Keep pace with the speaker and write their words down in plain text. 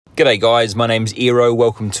G'day guys, my name's Eero.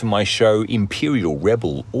 Welcome to my show Imperial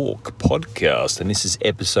Rebel Orc Podcast, and this is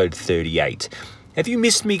episode 38. Have you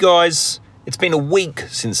missed me, guys? It's been a week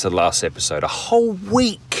since the last episode, a whole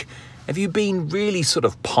week. Have you been really sort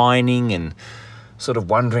of pining and sort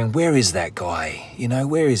of wondering, where is that guy? You know,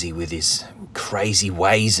 where is he with his crazy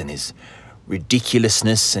ways and his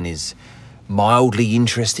ridiculousness and his mildly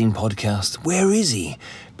interesting podcast? Where is he?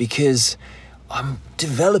 Because I'm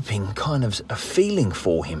developing kind of a feeling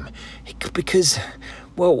for him because,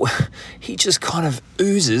 well, he just kind of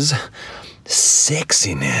oozes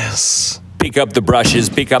sexiness. Pick up the brushes,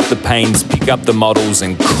 pick up the paints, pick up the models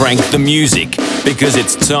and crank the music because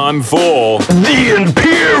it's time for the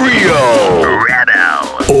Imperial Rebel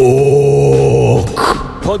Orc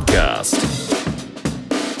Podcast.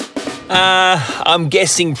 I'm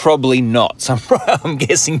guessing probably not. I'm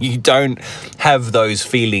guessing you don't have those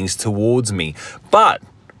feelings towards me. But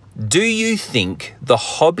do you think the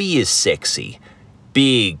hobby is sexy?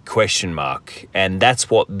 Big question mark. And that's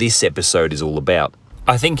what this episode is all about.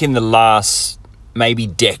 I think in the last maybe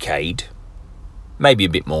decade, maybe a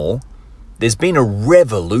bit more, there's been a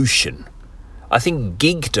revolution. I think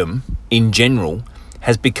geekdom in general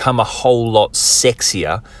has become a whole lot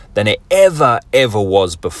sexier than it ever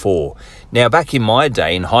was before. Now, back in my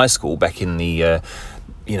day in high school, back in the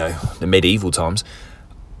medieval times,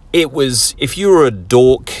 it was, if you were a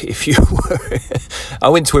dork, I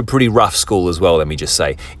went to a pretty rough school as well, let me just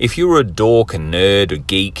say. If you were a dork, a nerd, a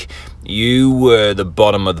geek, you were the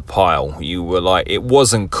bottom of the pile. You were like, it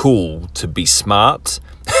wasn't cool to be smart.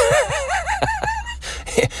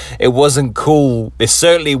 It wasn't cool. It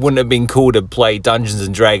certainly wouldn't have been cool to play Dungeons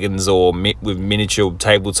and Dragons or with miniature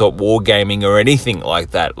tabletop wargaming or anything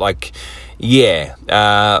like that. I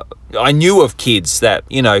knew of kids that,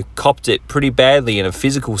 copped it pretty badly in a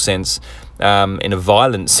physical sense, in a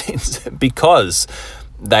violent sense, because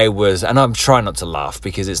they was, and I'm trying not to laugh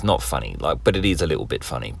because it's not funny, but it is a little bit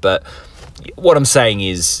funny. But what I'm saying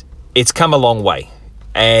is, it's come a long way,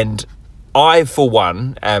 and I, for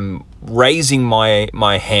one, am raising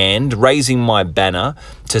my hand, raising my banner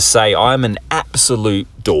to say I'm an absolute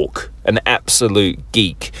dork, an absolute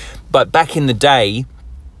geek. But back in the day,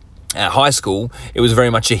 at high school, it was very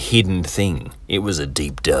much a hidden thing. It was a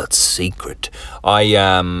deep, dark secret.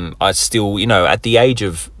 I still, at the age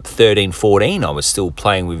of 13, 14, I was still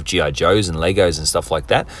playing with G.I. Joes and Legos and stuff like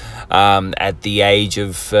that. At the age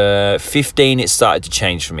of 15, it started to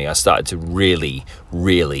change for me. I started to really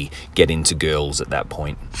get into girls at that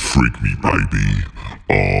point. Freak me, baby.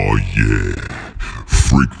 Oh, yeah.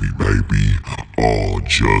 Freak me, baby. Oh,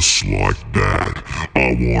 just like that.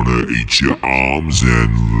 I wanna eat your arms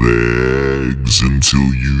and legs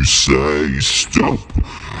until you say stop.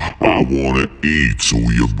 I wanna eat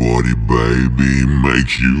all your body, baby.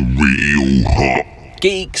 Make you real hot.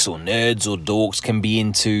 Geeks or nerds or dorks can be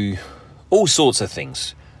into all sorts of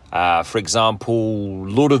things. For example,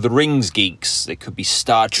 Lord of the Rings geeks. There could be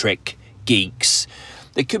Star Trek geeks.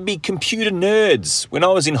 There could be computer nerds. When I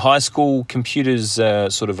was in high school, computers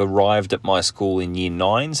sort of arrived at my school in year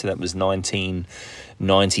 9, so that was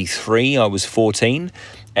 1993. I was 14,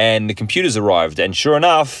 and the computers arrived, and sure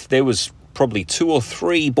enough, there was probably 2 or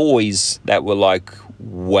 3 boys that were like,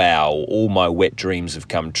 wow, all my wet dreams have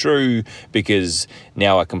come true, because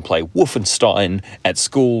now I can play Wolfenstein at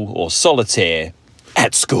school or Solitaire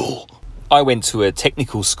at school. I went to a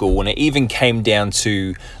technical school, and it even came down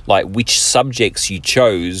to which subjects you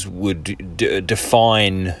chose would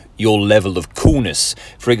define your level of coolness.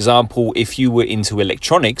 For example, if you were into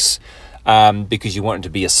electronics, because you wanted to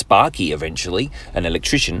be a Sparky eventually, an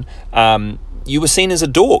electrician, you were seen as a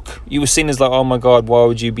dork. You were seen as oh my God, why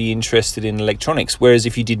would you be interested in electronics? Whereas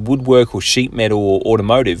if you did woodwork or sheet metal or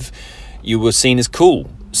automotive, you were seen as cool.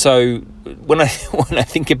 So when I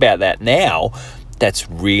think about that now, that's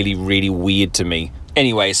really weird to me.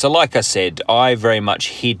 Anyway, so like I said, I very much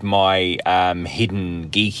hid my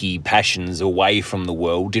hidden geeky passions away from the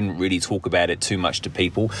world, didn't really talk about it too much to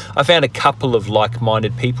people. I found a couple of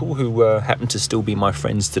like-minded people who happen to still be my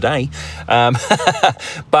friends today.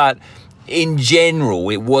 But in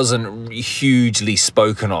general, it wasn't hugely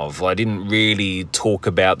spoken of. I didn't really talk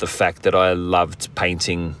about the fact that I loved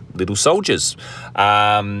painting little soldiers.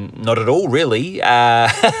 Not at all, really.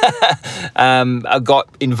 I got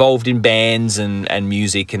involved in bands and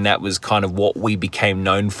music, and that was kind of what we became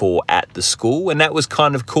known for at the school, and that was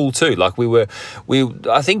kind of cool too. I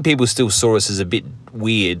think people still saw us as a bit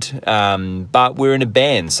weird, but we're in a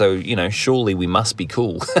band, so, surely we must be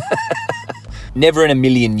cool. Never in a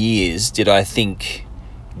million years did I think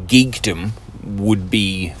geekdom would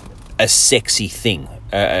be a sexy thing,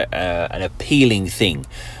 an appealing thing.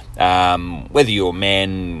 Whether you're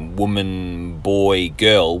man, woman, boy,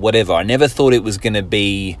 girl, whatever. I never thought it was going to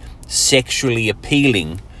be sexually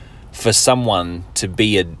appealing for someone to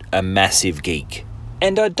be a massive geek.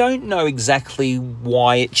 And I don't know exactly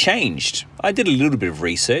why it changed. I did a little bit of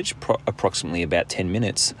research, approximately about 10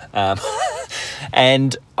 minutes,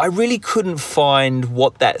 and I really couldn't find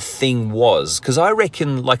what that thing was, because I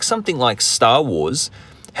reckon like something like Star Wars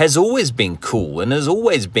has always been cool and has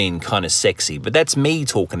always been kind of sexy, but that's me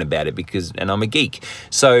talking about it and I'm a geek.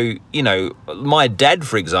 So, you know, my dad,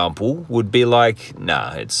 for example, would be like,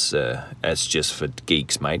 nah, it's just for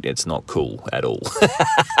geeks, mate. It's not cool at all.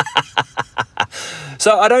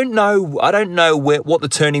 So I don't know what the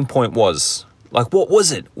turning point was. Like, what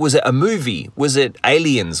was it? Was it a movie? Was it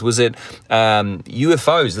aliens? Was it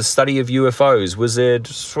UFOs, the study of UFOs? Was it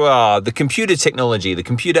the computer technology, the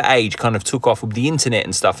computer age kind of took off with the internet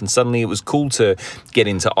and stuff, and suddenly it was cool to get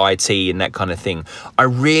into IT and that kind of thing? I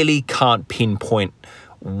really can't pinpoint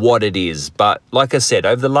what it is, but like I said,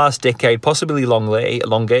 over the last decade, possibly longer,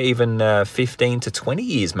 even 15 to 20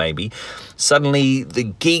 years maybe, suddenly the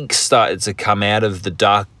geeks started to come out of the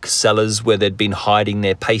dark cellars where they'd been hiding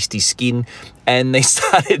their pasty skin, and they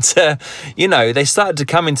started to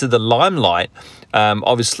come into the limelight,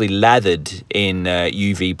 obviously lathered in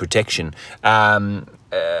UV protection,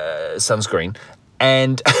 sunscreen.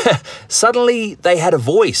 And suddenly they had a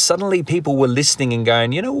voice. Suddenly people were listening and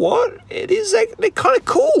going, you know what? They're kind of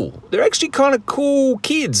cool. They're actually kind of cool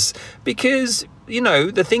kids, because, you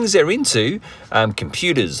know, the things they're into,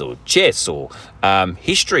 computers or chess or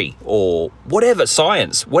history or whatever,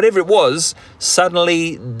 science, whatever it was,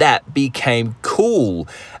 suddenly that became cool.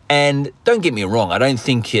 And don't get me wrong, I don't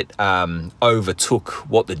think it overtook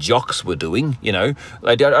what the jocks were doing, you know.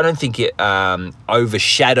 I don't think it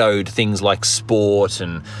overshadowed things like sport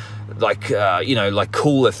and like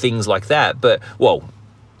cooler things like that. But, well,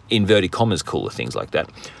 inverted commas, cooler things like that.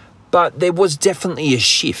 But there was definitely a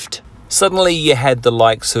shift. Suddenly you had the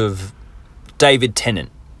likes of David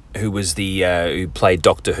Tennant, who was who played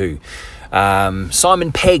Doctor Who.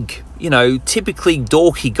 Simon Pegg, you know, typically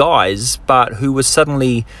dorky guys, but who were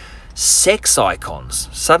suddenly sex icons.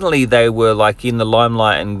 Suddenly they were like in the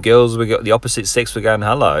limelight, and girls the opposite sex were going,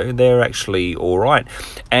 hello, they're actually all right.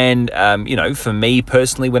 And, you know, for me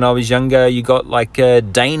personally, when I was younger, you got like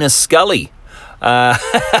Dana Scully.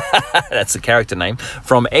 That's the character name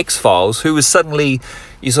from X-Files, who was suddenly,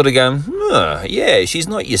 you sort of going, yeah, she's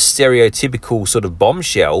not your stereotypical sort of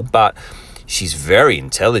bombshell, but she's very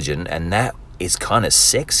intelligent, and that is kind of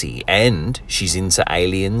sexy, and she's into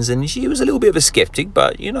aliens, and she was a little bit of a skeptic,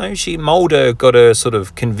 but, you know, Mulder got her sort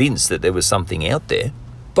of convinced that there was something out there.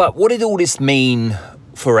 But what did all this mean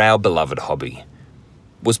for our beloved hobby?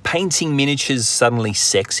 Was painting miniatures suddenly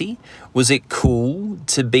sexy? Was it cool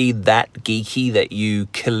to be that geeky that you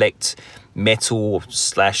collect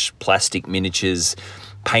metal/plastic miniatures,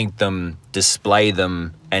 paint them, display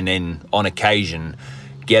them, and then on occasion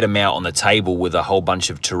get them out on the table with a whole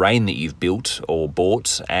bunch of terrain that you've built or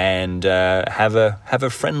bought, and have a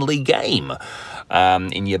friendly game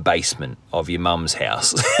in your basement of your mum's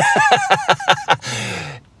house?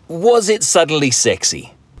 Was it suddenly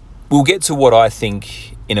sexy? We'll get to what I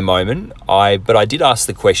think in a moment. But I did ask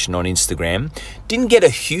the question on Instagram. Didn't get a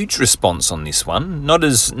huge response on this one.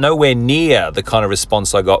 Nowhere near the kind of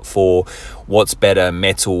response I got for what's better,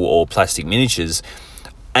 metal or plastic miniatures.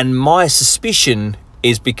 And my suspicion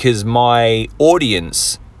is because my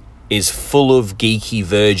audience is full of geeky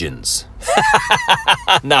virgins.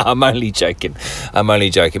 No, I'm only joking.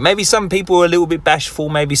 Maybe some people were a little bit bashful.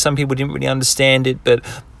 Maybe some people didn't really understand it. But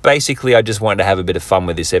basically, I just wanted to have a bit of fun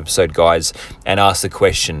with this episode, guys, and ask the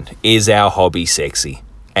question, is our hobby sexy?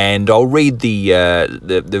 And I'll read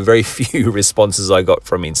the very few responses I got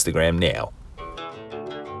from Instagram now.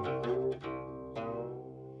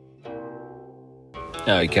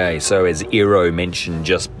 Okay, so as Eero mentioned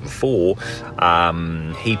just before,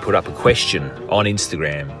 he put up a question on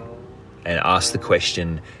Instagram and asked the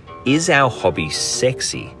question, is our hobby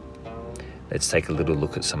sexy? Let's take a little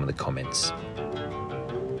look at some of the comments.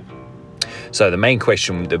 So the main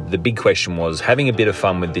question, the big question was, having a bit of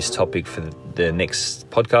fun with this topic for the next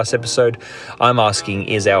podcast episode, I'm asking,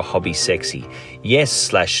 is our hobby sexy?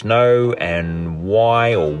 Yes/no, and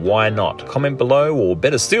why or why not? Comment below, or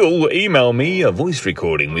better still, email me a voice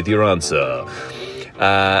recording with your answer.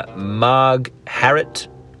 Marg Harriet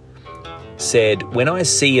said, when I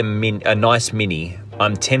see a nice mini,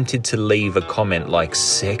 I'm tempted to leave a comment like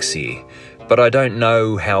sexy, but I don't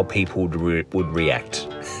know how people would react.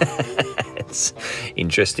 That's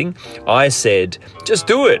interesting. I said, just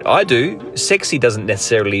do it. I do. Sexy doesn't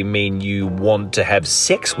necessarily mean you want to have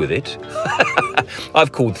sex with it.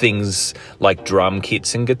 I've called things like drum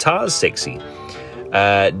kits and guitars sexy.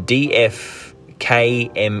 DFKMEI,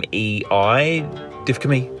 I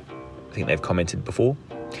think they've commented before.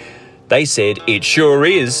 They said, it sure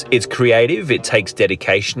is. It's creative. It takes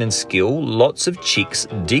dedication and skill. Lots of chicks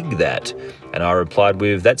dig that. And I replied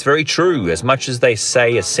with, that's very true. As much as they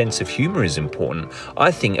say a sense of humour is important,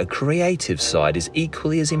 I think a creative side is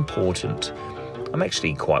equally as important. I'm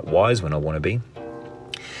actually quite wise when I want to be.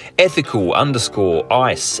 Ethical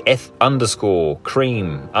 _ice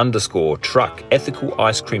cream truck. Ethical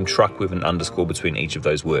ice cream truck with an underscore between each of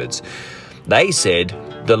those words. They said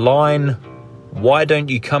the line, why don't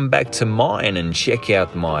you come back to mine and check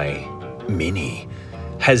out my Mini,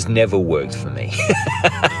 has never worked for me.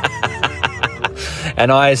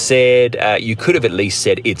 And I said, you could have at least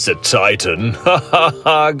said it's a Titan.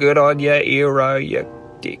 Good on you, hero, you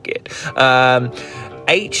dickhead.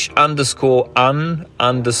 H_un_ger,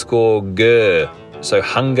 so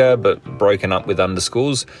hunger but broken up with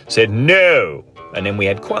underscores, said no. And then we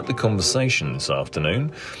had quite the conversation this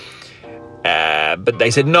afternoon. But they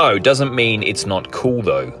said, no, doesn't mean it's not cool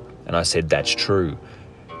though. And I said, that's true.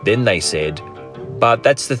 Then they said, but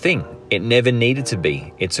that's the thing. It never needed to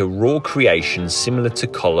be. It's a raw creation similar to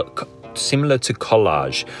collage.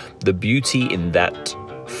 The beauty in that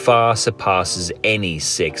far surpasses any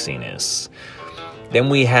sexiness. Then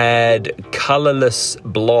we had Colorless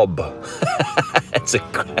Blob. That's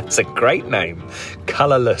a great name.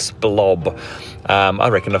 Colorless Blob. I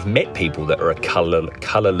reckon I've met people that are a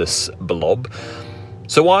colorless blob.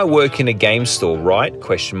 So I work in a game store, right?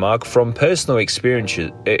 From personal experience.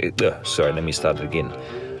 Sorry, let me start it again.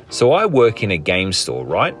 So I work in a game store,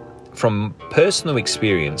 right? From personal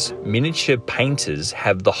experience, miniature painters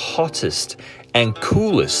have the hottest and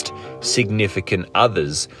coolest significant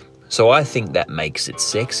others. So I think that makes it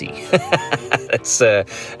sexy.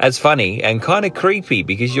 That's funny and kind of creepy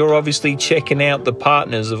because you're obviously checking out the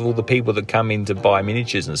partners of all the people that come in to buy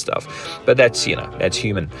miniatures and stuff. But that's, that's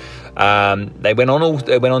human. They went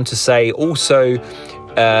on to say also,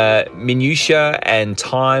 minutia and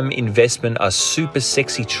time investment are super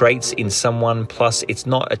sexy traits in someone. Plus, it's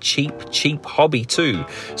not a cheap hobby too.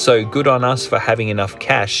 So good on us for having enough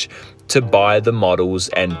cash to buy the models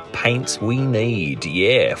and paints we need.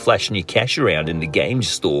 Yeah, flashing your cash around in the game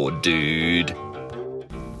store, dude.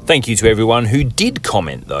 Thank you to everyone who did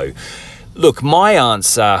comment, though. Look, my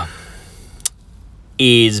answer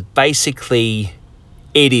is basically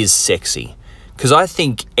it is sexy. Because I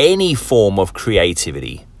think any form of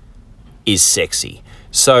creativity is sexy.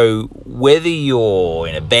 So whether you're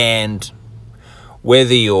in a band,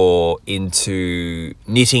 whether you're into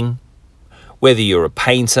knitting, whether you're a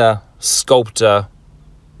painter, sculptor,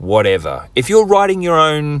 whatever. If you're writing your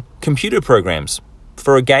own computer programs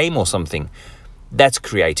for a game or something, that's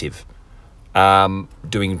creative.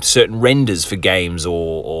 Doing certain renders for games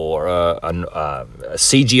or a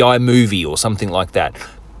CGI movie or something like that,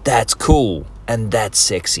 that's cool and that's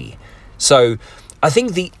sexy. So I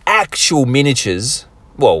think the actual miniatures,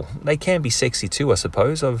 well, they can be sexy too, I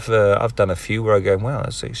suppose. I've done a few where I go, wow,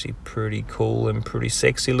 that's actually pretty cool and pretty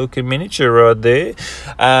sexy looking miniature right there.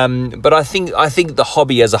 But I think the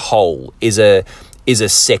hobby as a whole is a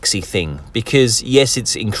sexy thing because yes,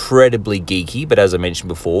 it's incredibly geeky, but as I mentioned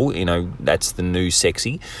before, that's the new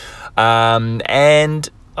sexy. And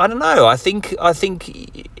I don't know. I think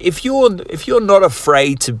if you're not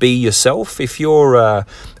afraid to be yourself, if you're a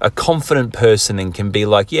confident person and can be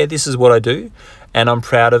like, yeah, this is what I do, and I'm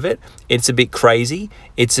proud of it. It's a bit crazy.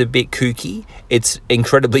 It's a bit kooky. It's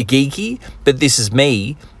incredibly geeky, but this is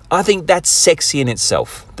me. I think that's sexy in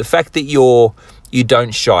itself. The fact that you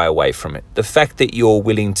don't shy away from it. The fact that you're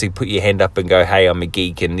willing to put your hand up and go, hey, I'm a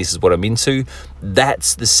geek and this is what I'm into.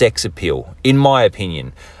 That's the sex appeal, in my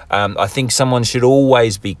opinion. I think someone should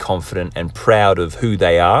always be confident and proud of who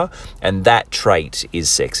they are, and that trait is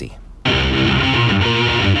sexy.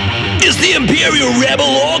 It's the Imperial Rebel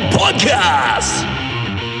Org Podcast.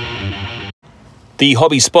 The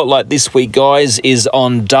hobby spotlight this week, guys, is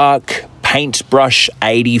on Dark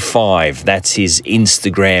Paintbrush85. That's his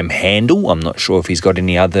Instagram handle. I'm not sure if he's got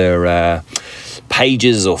any other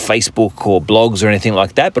pages or Facebook or blogs or anything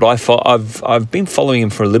like that, but I've been following him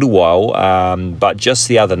for a little while. But just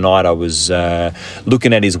the other night, I was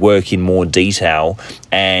looking at his work in more detail,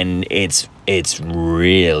 and it's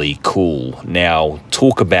really cool. Now,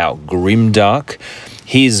 talk about grimdark.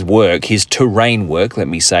 His work, his terrain work, let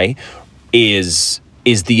me say, is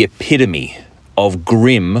the epitome of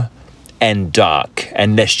grim and dark.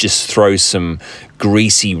 And let's just throw some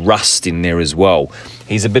greasy rust in there as well.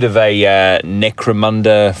 He's a bit of a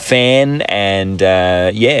Necromunda fan, and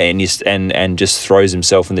just throws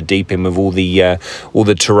himself in the deep end with all the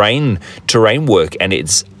terrain work, and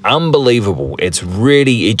it's unbelievable. It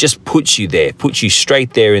just puts you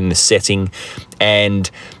straight there in the setting,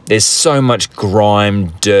 and there's so much grime,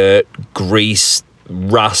 dirt, grease,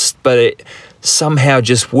 rust, but it somehow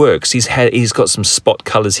just works. He's got some spot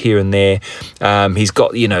colors here and there. He's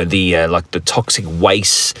got the toxic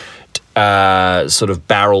waste sort of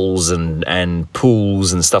barrels and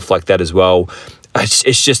pools and stuff like that as well.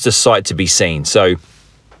 It's just a sight to be seen. So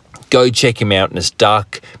go check him out, and it's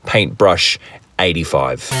Dark Paintbrush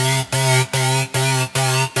 85.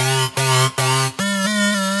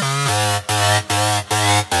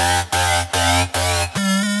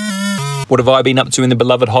 What have I been up to in the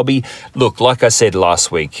beloved hobby? Look, like I said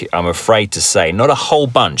last week, I'm afraid to say, not a whole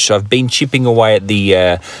bunch. I've been chipping away at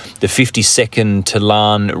the 52nd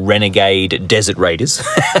Talan Renegade Desert Raiders.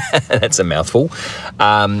 That's a mouthful.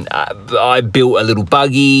 I built a little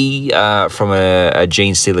buggy from a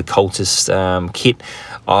Gene Stealer Cultist kit.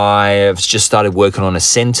 I have just started working on a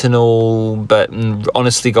Sentinel, but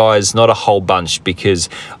honestly, guys, not a whole bunch, because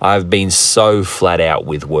I've been so flat out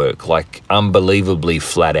with work, like unbelievably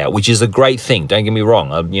flat out, which is a great thing. Don't get me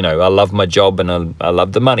wrong. I love my job, and I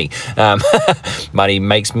love the money. Money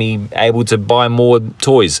makes me able to buy more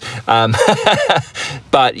toys.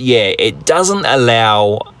 But yeah, it doesn't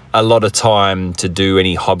allow a lot of time to do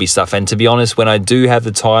any hobby stuff. And to be honest, when I do have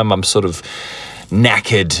the time, I'm sort of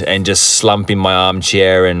knackered and just slump in my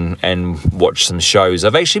armchair and watch some shows.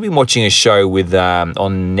 I've actually been watching a show with on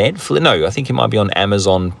Netflix. No, I think it might be on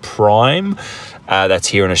Amazon Prime. That's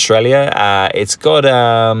here in Australia. It's got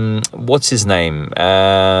what's his name?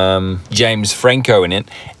 James Franco in it,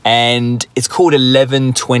 and it's called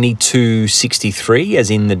 11/22/63,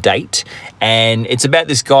 as in the date. And it's about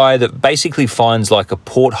this guy that basically finds like a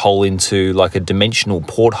porthole into like a dimensional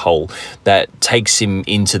porthole that takes him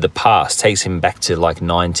into the past, takes him back to like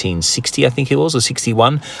 1960, I think it was, or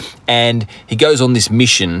 61, and he goes on this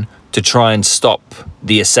mission to try and stop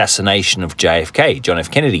the assassination of JFK, John F.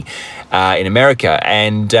 Kennedy, in America.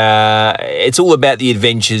 And it's all about the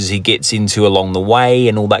adventures he gets into along the way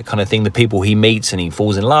and all that kind of thing, the people he meets and he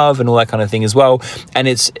falls in love and all that kind of thing as well. And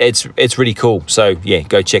it's really cool. So yeah,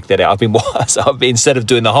 go check that out. I've been instead of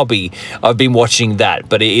doing the hobby, I've been watching that,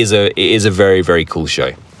 but it is a very, very cool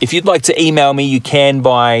show. If you'd like to email me, you can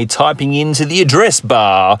by typing into the address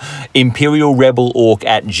bar,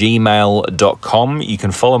 imperialrebelorc@gmail.com. You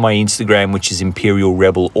can follow my Instagram, which is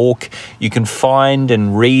imperialrebelorc. You can find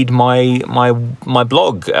and read my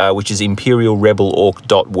blog, which is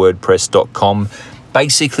imperialrebelorc.wordpress.com.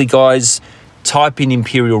 Basically, guys, type in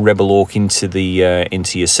Imperial Rebel Orc into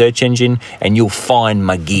your search engine, and you'll find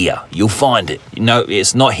my gear. You'll find it.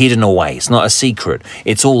 It's not hidden away. It's not a secret.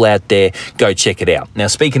 It's all out there. Go check it out. Now,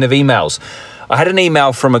 speaking of emails, I had an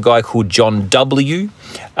email from a guy called John W.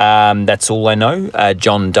 That's all I know.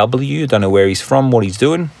 John W. Don't know where he's from, what he's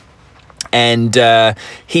doing. And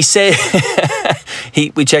he said,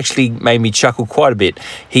 which actually made me chuckle quite a bit.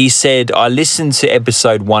 He said, I listened to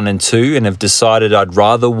episode 1 and 2 and have decided I'd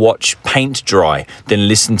rather watch paint dry than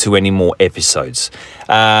listen to any more episodes.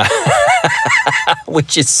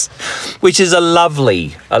 Which is a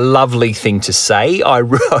lovely thing to say. I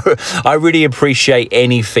really appreciate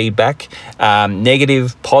any feedback,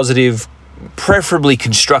 negative, positive, preferably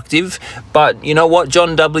constructive, but you know what,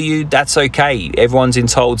 John W., that's okay. Everyone's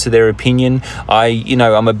entitled to their opinion.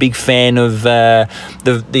 I'm a big fan of the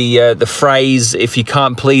phrase, if you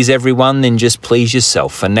can't please everyone, then just please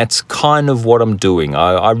yourself, and that's kind of what I'm doing.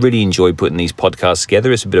 I really enjoy putting these podcasts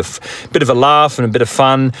together. It's a bit of a laugh and a bit of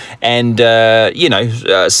fun, and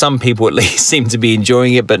some people at least seem to be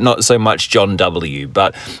enjoying it, but not so much John W.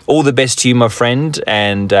 But all the best to you, my friend,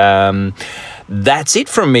 and that's it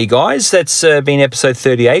from me, guys. That's been episode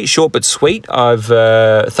 38, short but sweet. I've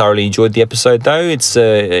thoroughly enjoyed the episode, though. It's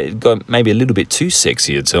got maybe a little bit too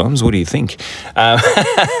sexy at times. What do you think?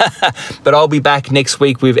 But I'll be back next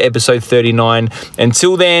week with episode 39.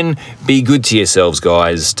 Until then, be good to yourselves,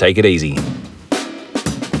 guys. Take it easy.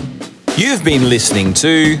 You've been listening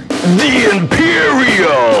to The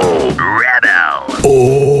Imperial Rebel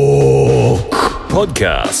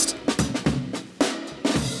Podcast.